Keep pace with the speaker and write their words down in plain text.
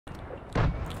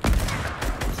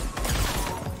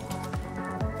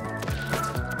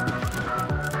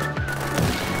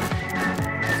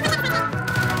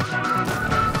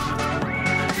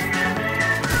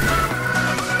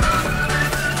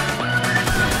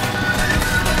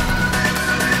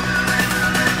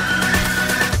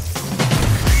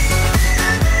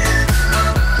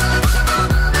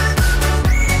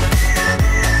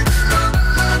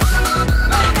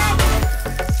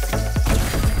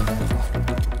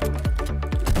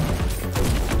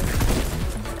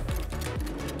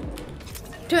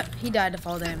He died to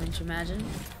fall damage, imagine.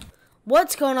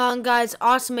 What's going on, guys?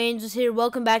 Awesome Angels here.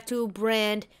 Welcome back to a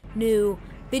brand new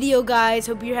video, guys.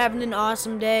 Hope you're having an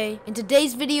awesome day. In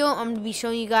today's video, I'm going to be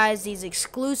showing you guys these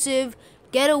exclusive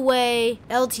Getaway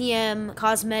LTM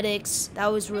cosmetics that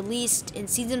was released in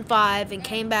Season 5 and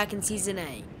came back in Season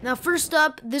 8. Now, first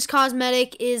up, this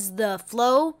cosmetic is the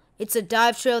Flow. It's a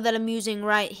dive trail that I'm using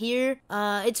right here.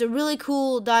 It's a really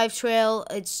cool dive trail.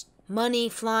 It's money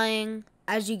flying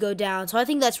as you go down, so I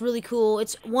think that's really cool.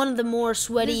 It's one of the more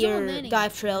sweatier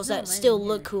dive trails that still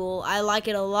look cool. I like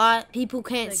it a lot. People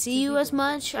can't see you as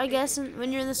much, I guess,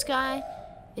 when you're in the sky.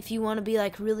 If you want to be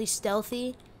like really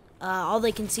stealthy, all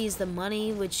they can see is the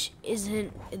money, which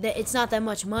it's not that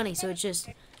much money, so it's just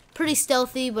pretty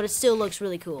stealthy, but it still looks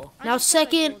really cool. Now,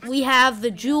 second, we have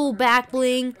the Jewel back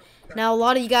bling. Now, a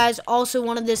lot of you guys also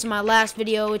wanted this in my last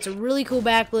video. It's a really cool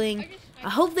back bling. I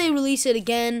hope they release it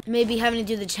again, maybe having to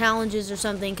do the challenges or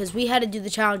something, because we had to do the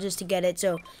challenges to get it.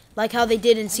 So, like how they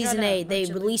did in Season 8, they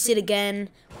release it again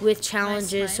with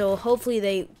challenges. So, hopefully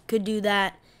they could do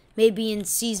that maybe in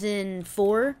Season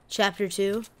 4, Chapter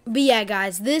 2. But yeah,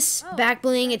 guys, this back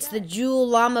bling, it's the Jewel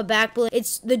Llama back bling.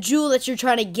 It's the jewel that you're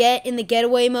trying to get in the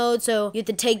getaway mode, so you have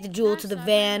to take the jewel to the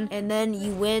van, and then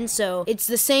you win. So it's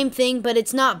the same thing, but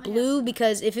it's not blue,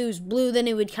 because if it was blue, then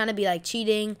it would kind of be like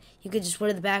cheating. You could just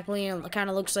wear the back bling, and it kind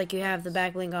of looks like you have the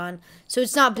back bling on. So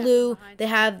it's not blue. They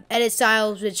have edit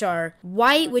styles, which are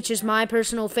white, which is my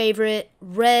personal favorite,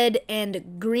 red,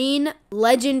 and green.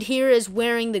 Legend here is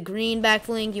wearing the green back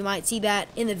bling. You might see that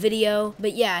in the video.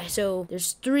 But yeah, so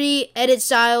there's 3 edit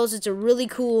styles. It's a really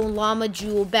cool Llama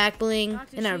Jewel back bling,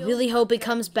 and I really hope it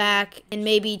comes back in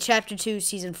maybe Chapter 2,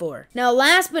 Season 4. Now,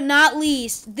 last but not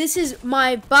least, this is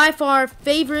my by far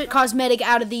favorite cosmetic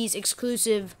out of these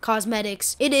exclusive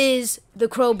cosmetics. It is the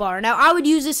Crowbar. Now, I would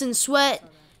use this in sweat,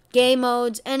 game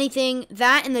modes, anything.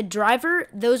 That and the Driver,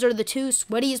 those are the 2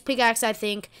 sweatiest pickaxe, I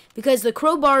think, because the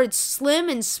Crowbar, it's slim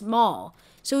and small.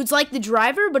 So it's like the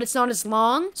Driver, but it's not as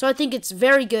long. So I think it's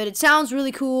very good. It sounds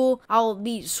really cool. I'll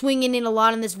be swinging it a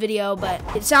lot in this video, but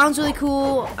it sounds really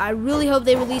cool. I really hope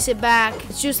they release it back.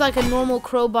 It's just like a normal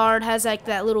crowbar. It has like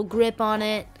that little grip on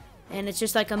it. And it's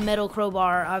just like a metal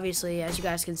crowbar, obviously, as you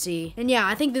guys can see. And yeah,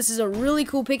 I think this is a really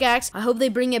cool pickaxe. I hope they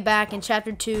bring it back in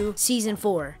Chapter 2, Season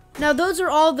 4. Now, those are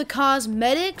all the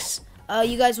cosmetics.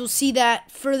 You guys will see that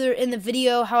further in the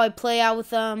video, how I play out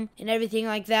with them and everything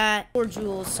like that. 4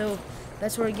 jewels, so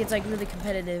that's where it gets like really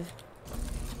competitive.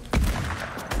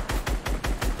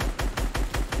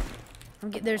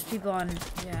 There's people on,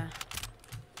 yeah.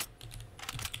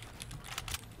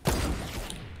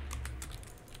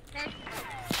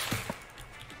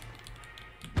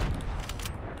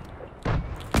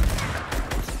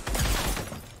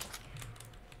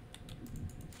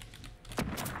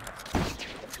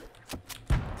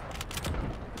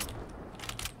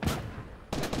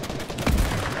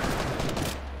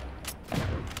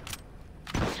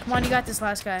 Come on, you got this,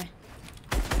 last guy.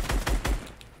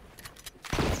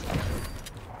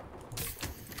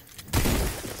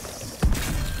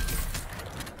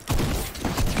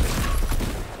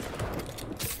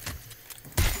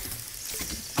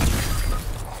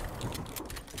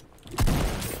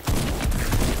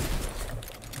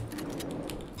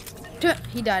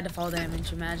 He died to fall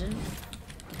damage, imagine.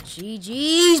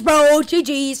 GG's, bro.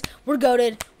 GG's. We're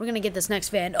goated. We're going to get this next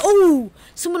van. Oh,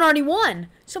 someone already won.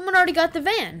 Someone already got the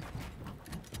van.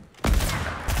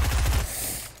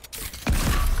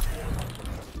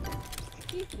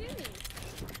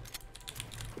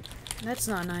 That's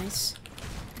not nice.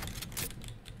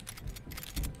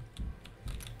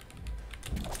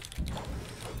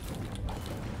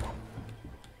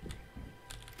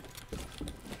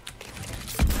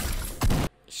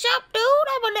 Sup, dude?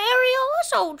 I'm an aerial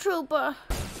assault trooper.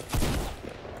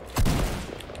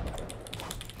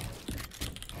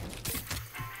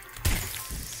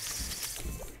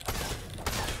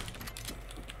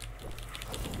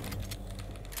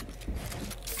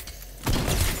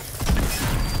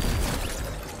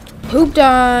 Pooped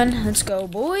on. Let's go,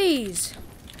 boys.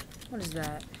 What is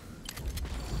that?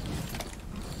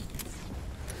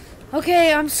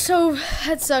 Okay,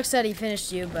 that sucks that he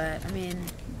finished you, but I mean,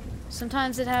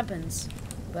 sometimes it happens.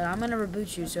 But I'm gonna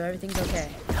reboot you, so everything's okay.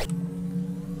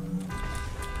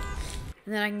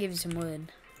 And then I can give you some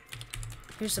wood.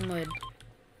 Here's some wood.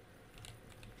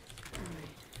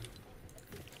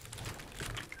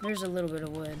 There's a little bit of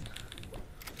wood.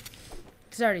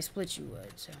 Cause I already split you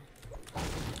wood, so.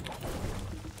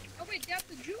 Oh wait, they have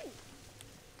the jewel.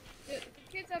 The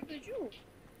kids have the jewel.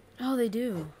 Oh, they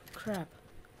do. Crap.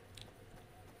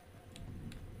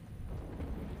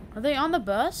 Are they on the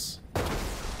bus?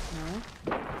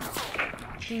 No.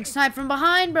 Getting sniped from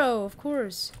behind, bro. Of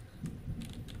course.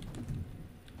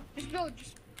 Just build.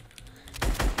 Just...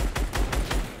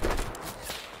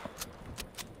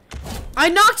 I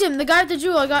knocked him. The guy with the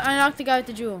jewel. I knocked the guy with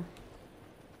the jewel.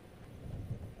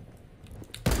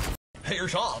 Hey, your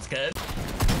shot's good.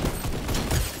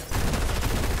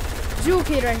 Jewel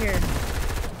kid right here.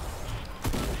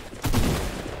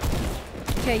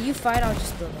 Okay, you fight. I'll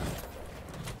just build up.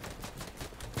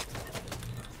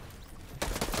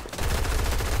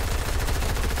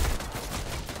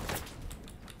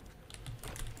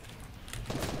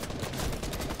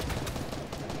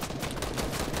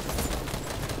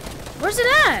 Where's it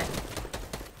at?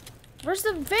 Where's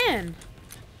the van?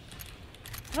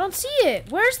 I don't see it.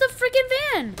 Where's the freaking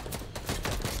van?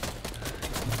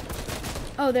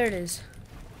 Oh, there it is.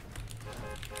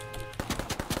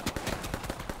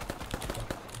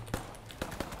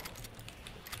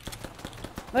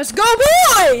 Let's go,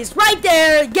 boys! Right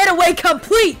there. Getaway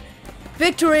complete.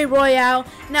 Victory Royale.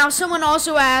 Now, someone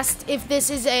also asked if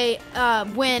this is a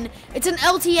win. It's an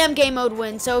LTM game mode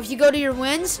win. So if you go to your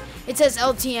wins, it says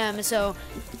LTM. So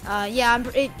yeah,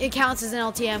 it counts as an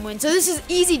LTM win. So this is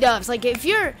easy dubs. Like if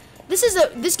you're,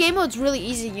 this game mode's really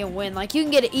easy to win. Like you can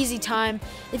get an easy time.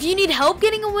 If you need help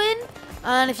getting a win,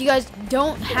 and if you guys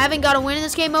haven't got a win in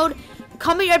this game mode,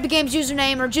 comment your Epic Games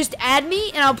username or just add me,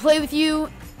 and I'll play with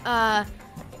you.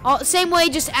 Same way,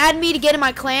 just add me to get in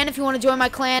my clan. If you want to join my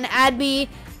clan, add me,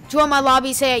 join my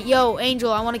lobby, say, yo,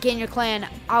 Angel, I want to get in your clan.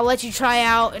 I'll let you try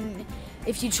out, and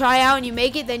if you try out and you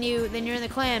make it, then you're in the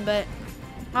clan. But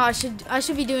I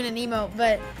should be doing an emote.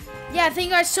 But yeah, thank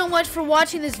you guys so much for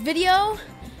watching this video.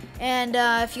 And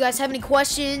if you guys have any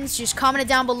questions, just comment it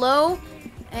down below.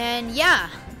 And yeah.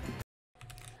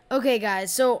 Okay,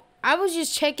 guys, so I was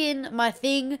just checking my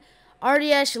thing.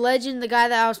 RDS Legend, the guy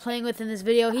that I was playing with in this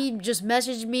video, he just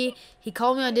messaged me. He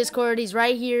called me on Discord. He's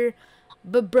right here.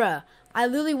 But bruh, I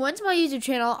literally went to my YouTube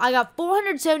channel. I got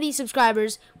 470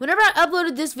 subscribers. Whenever I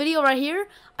uploaded this video right here,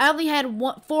 I only had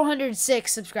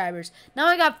 406 subscribers. Now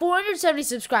I got 470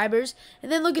 subscribers.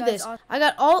 And then look at this.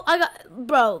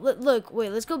 Bro, look,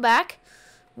 wait, let's go back.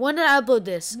 When did I upload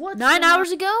this? 9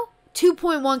 hours ago?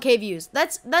 2.1k views.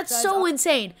 That's so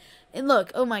insane. And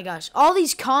look, oh my gosh, all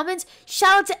these comments.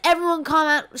 Shout out to everyone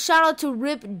comment. Shout out to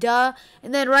Rip Duh.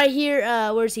 And then right here,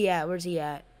 where's he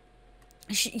at?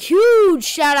 Huge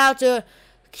shout out to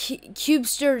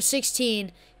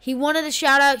Cubester16. He wanted a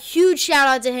shout out. Huge shout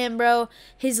out to him, bro.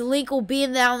 His link will be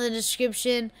down in the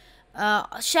description.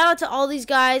 Shout out to all these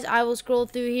guys. I will scroll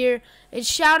through here. And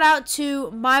shout out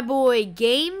to my boy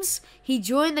Games. He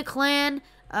joined the clan.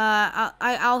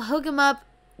 I'll hook him up.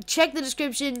 Check the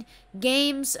description.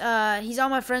 Games, he's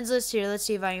on my friends list here. Let's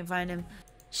see if I can find him.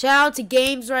 Shout out to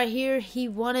Games right here. He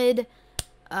wanted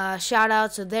shout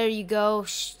out, so there you go.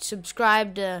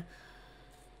 Subscribe to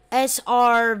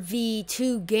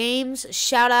SRV2 Games.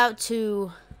 Shout out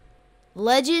to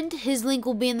Legend. His link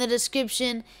will be in the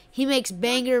description. He makes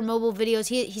banger mobile videos.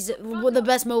 He's the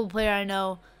best mobile player I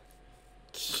know.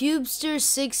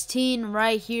 Cubester16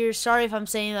 right here. Sorry if I'm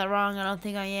saying that wrong. I don't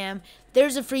think I am.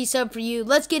 There's a free sub for you.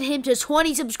 Let's get him to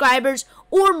 20 subscribers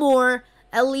or more.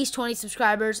 At least 20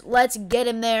 subscribers. Let's get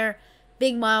him there.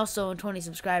 Big milestone, 20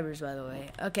 subscribers, by the way.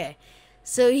 Okay.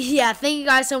 So, yeah, thank you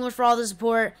guys so much for all the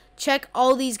support. Check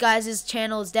all these guys'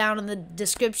 channels down in the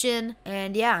description.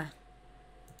 And, yeah.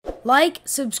 Like,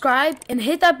 subscribe, and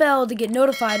hit that bell to get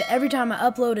notified every time I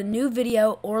upload a new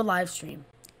video or live stream.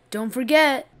 Don't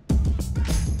forget.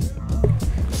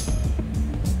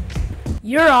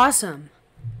 You're awesome.